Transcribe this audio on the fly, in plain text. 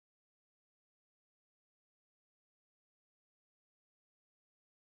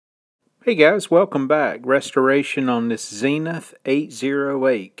Hey guys, welcome back. Restoration on this Zenith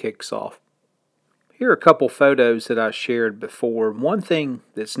 808 kicks off. Here are a couple photos that I shared before. One thing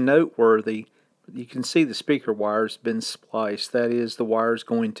that's noteworthy, you can see the speaker wire's been spliced. That is, the wires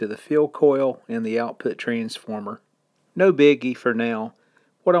going to the field coil and the output transformer. No biggie for now.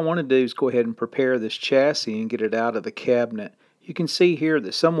 What I want to do is go ahead and prepare this chassis and get it out of the cabinet. You can see here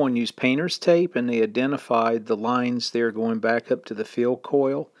that someone used painter's tape and they identified the lines there going back up to the field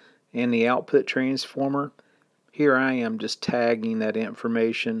coil and the output transformer. Here I am just tagging that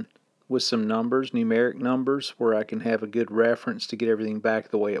information with some numbers, numeric numbers, where I can have a good reference to get everything back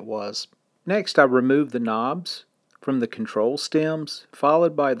the way it was. Next, I remove the knobs from the control stems,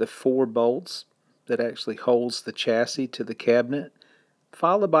 followed by the 4 bolts that actually holds the chassis to the cabinet,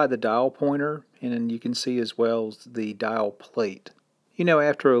 followed by the dial pointer, and then you can see as well as the dial plate. You know,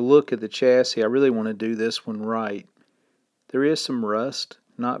 after a look at the chassis, I really want to do this one right. There is some rust,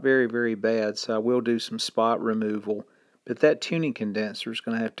 not very bad, so I will do some spot removal, but that tuning condenser is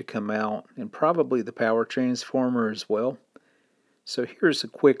going to have to come out, and probably the power transformer as well. So here's a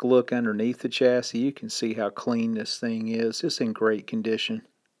quick look underneath the chassis. You can see how clean this thing is. It's in great condition.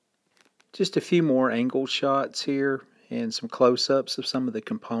 Just a few more angle shots here and some close-ups of some of the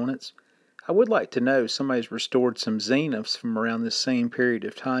components. I would like to know, somebody's restored some Zeniths from around this same period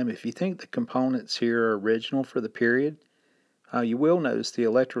of time. If you think the components here are original for the period, you will notice the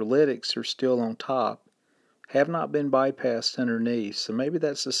electrolytics are still on top, have not been bypassed underneath, so maybe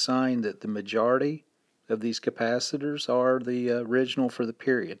that's a sign that the majority of these capacitors are the original for the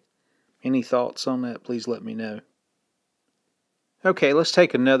period. Any thoughts on that, please let me know. Okay, let's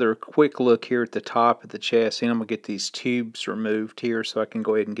take another quick look here at the top of the chassis. I'm going to get these tubes removed here so I can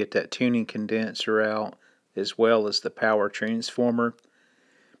go ahead and get that tuning condenser out as well as the power transformer.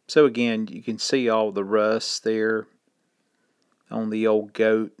 So again, you can see all the rust there on the old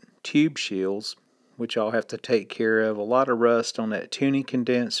goat tube shields, which I'll have to take care of. A lot of rust on that tuning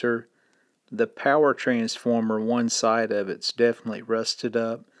condenser. The power transformer, one side of it's definitely rusted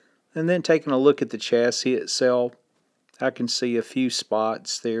up. And then taking a look at the chassis itself, I can see a few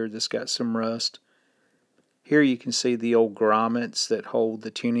spots there that's got some rust. Here you can see the old grommets that hold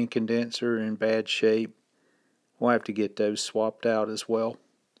the tuning condenser in bad shape. We'll have to get those swapped out as well.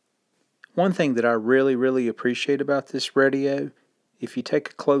 One thing that I really appreciate about this radio, if you take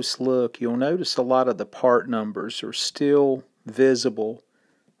a close look, you'll notice a lot of the part numbers are still visible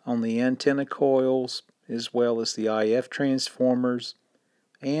on the antenna coils as well as the IF transformers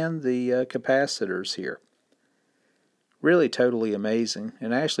and the capacitors here. Really totally amazing,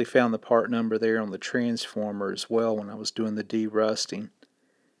 and I actually found the part number there on the transformer as well when I was doing the de-rusting.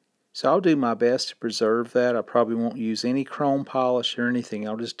 So I'll do my best to preserve that. I probably won't use any chrome polish or anything.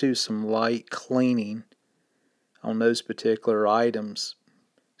 I'll just do some light cleaning on those particular items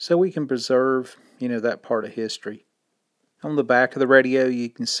so we can preserve, that part of history. On the back of the radio you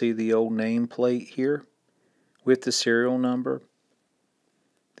can see the old nameplate here with the serial number,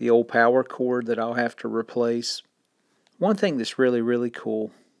 the old power cord that I'll have to replace. One thing that's really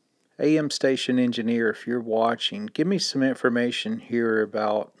cool, AM station engineer, if you're watching, give me some information here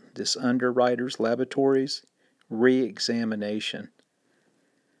about this Underwriters Laboratories re-examination.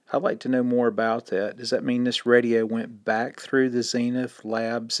 I'd like to know more about that. Does that mean this radio went back through the Zenith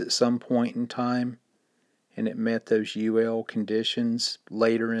labs at some point in time and it met those UL conditions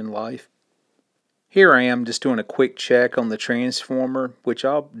later in life? Here I am just doing a quick check on the transformer, which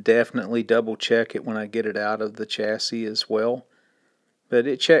I'll definitely double check it when I get it out of the chassis as well. But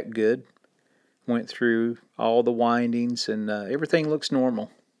it checked good. Went through all the windings and everything looks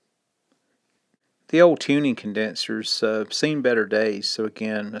normal. The old tuning condensers seen better days, so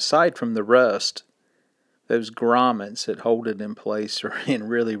again, aside from the rust, those grommets that hold it in place are in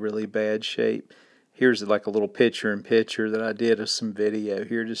really bad shape. Here's like a little picture-in-picture that I did of some video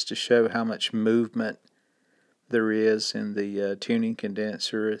here just to show how much movement there is in the tuning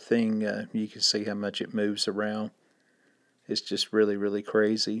condenser thing. You can see how much it moves around. It's just really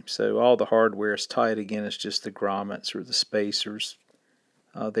crazy. So all the hardware is tight. Again, it's just the grommets or the spacers.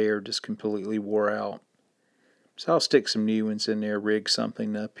 They are just completely wore out. So I'll stick some new ones in there, rig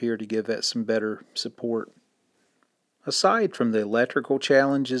something up here to give that some better support. Aside from the electrical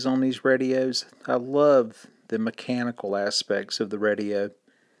challenges on these radios, I love the mechanical aspects of the radio.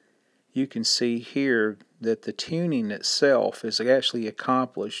 You can see here that the tuning itself is actually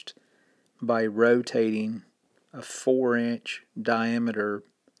accomplished by rotating a 4-inch diameter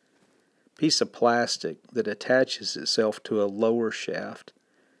piece of plastic that attaches itself to a lower shaft.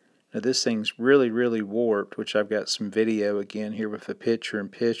 Now this thing's really warped, which I've got some video again here with a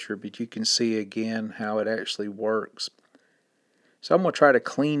picture-in-picture, but you can see again how it actually works. So I'm going to try to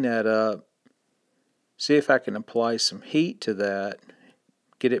clean that up, see if I can apply some heat to that,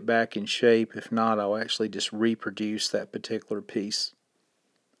 get it back in shape. If not, I'll actually just reproduce that particular piece.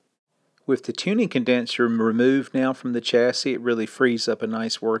 With the tuning condenser removed now from the chassis, it really frees up a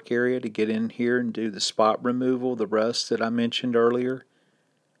nice work area to get in here and do the spot removal, the rust that I mentioned earlier.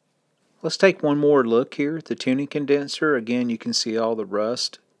 Let's take one more look here at the tuning condenser. Again, you can see all the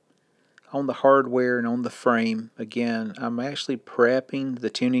rust on the hardware and on the frame. Again, I'm actually prepping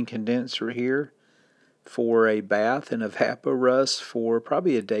the tuning condenser here for a bath and evaporust for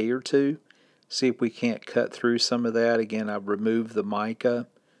probably a day or two. See if we can't cut through some of that. Again, I've removed the mica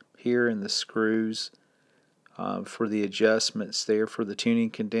here and the screws for the adjustments there for the tuning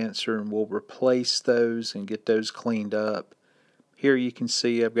condenser, and we'll replace those and get those cleaned up. Here you can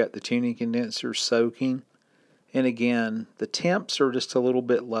see I've got the tuning condenser soaking, and again the temps are just a little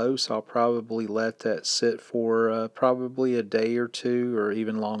bit low, so I'll probably let that sit for probably a day or two or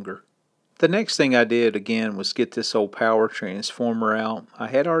even longer. The next thing I did again was get this old power transformer out. I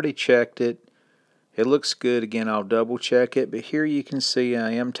had already checked it. It looks good. Again, I'll double check it, but here you can see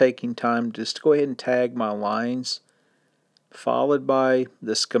I am taking time just to go ahead and tag my lines, followed by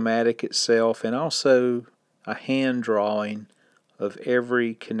the schematic itself and also a hand drawing of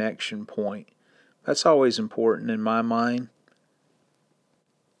every connection point. That's always important in my mind.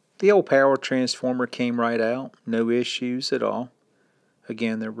 The old power transformer came right out, no issues at all.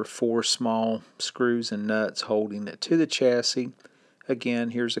 Again, there were 4 small screws and nuts holding it to the chassis. Again,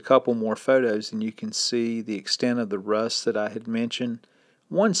 here's a couple more photos and you can see the extent of the rust that I had mentioned.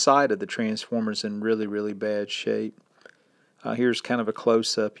 One side of the transformer is in really bad shape. Here's kind of a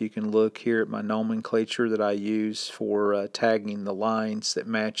close-up. You can look here at my nomenclature that I use for tagging the lines that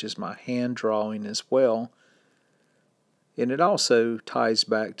matches my hand drawing as well. And it also ties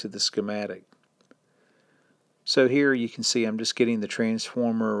back to the schematic. So here you can see I'm just getting the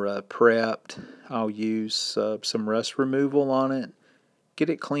transformer prepped. I'll use some rust removal on it,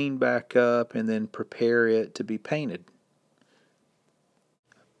 get it cleaned back up, and then prepare it to be painted.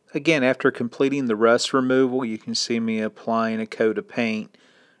 Again, after completing the rust removal, you can see me applying a coat of paint.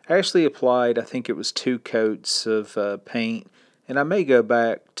 I actually applied, I think it was 2 coats of paint, and I may go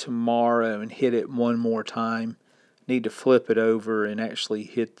back tomorrow and hit it one more time. Need to flip it over and actually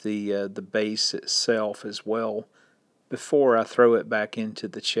hit the base itself as well before I throw it back into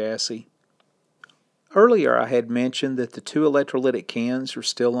the chassis. Earlier I had mentioned that the 2 electrolytic cans are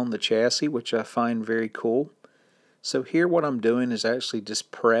still on the chassis, which I find very cool. So here what I'm doing is actually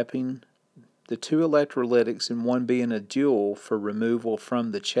just prepping the 2 electrolytics, and one being a dual for removal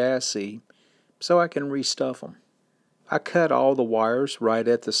from the chassis so I can restuff them. I cut all the wires right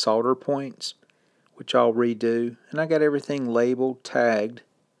at the solder points, which I'll redo, and I got everything labeled, tagged.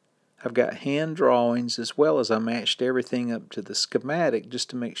 I've got hand drawings as well as I matched everything up to the schematic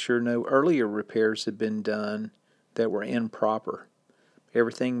just to make sure no earlier repairs had been done that were improper.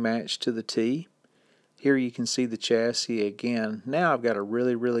 Everything matched to the T. Here you can see the chassis again. Now I've got a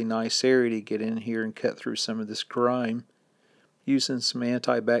really nice area to get in here and cut through some of this grime using some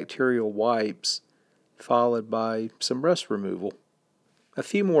antibacterial wipes followed by some rust removal. A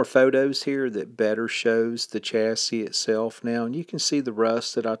few more photos here that better shows the chassis itself now, and you can see the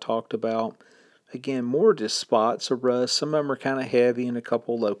rust that I talked about. Again, more just spots of rust. Some of them are kind of heavy in a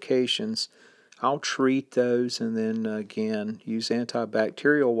couple locations. I'll treat those and then again use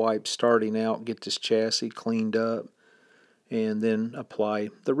antibacterial wipes starting out, get this chassis cleaned up, and then apply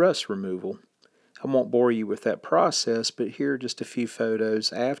the rust removal. I won't bore you with that process, but here are just a few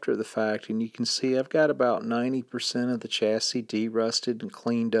photos after the fact, and you can see I've got about 90% of the chassis de-rusted and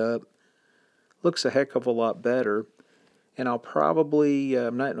cleaned up. Looks a heck of a lot better, and I'll probably,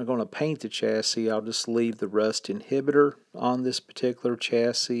 I'm not going to paint the chassis, I'll just leave the rust inhibitor on this particular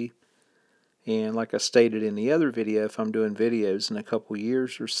chassis. And like I stated in the other video, if I'm doing videos in a couple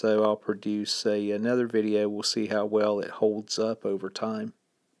years or so, I'll produce another video. We'll see how well it holds up over time.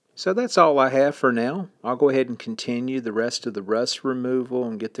 So that's all I have for now. I'll go ahead and continue the rest of the rust removal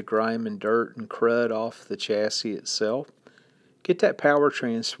and get the grime and dirt and crud off the chassis itself. Get that power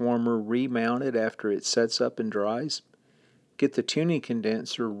transformer remounted after it sets up and dries. Get the tuning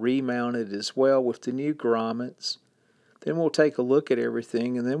condenser remounted as well with the new grommets. Then we'll take a look at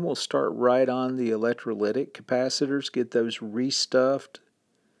everything, and then we'll start right on the electrolytic capacitors, get those restuffed,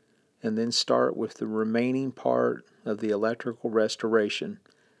 and then start with the remaining part of the electrical restoration.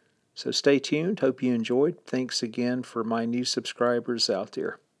 So stay tuned. Hope you enjoyed. Thanks again for my new subscribers out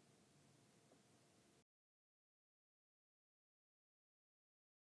there.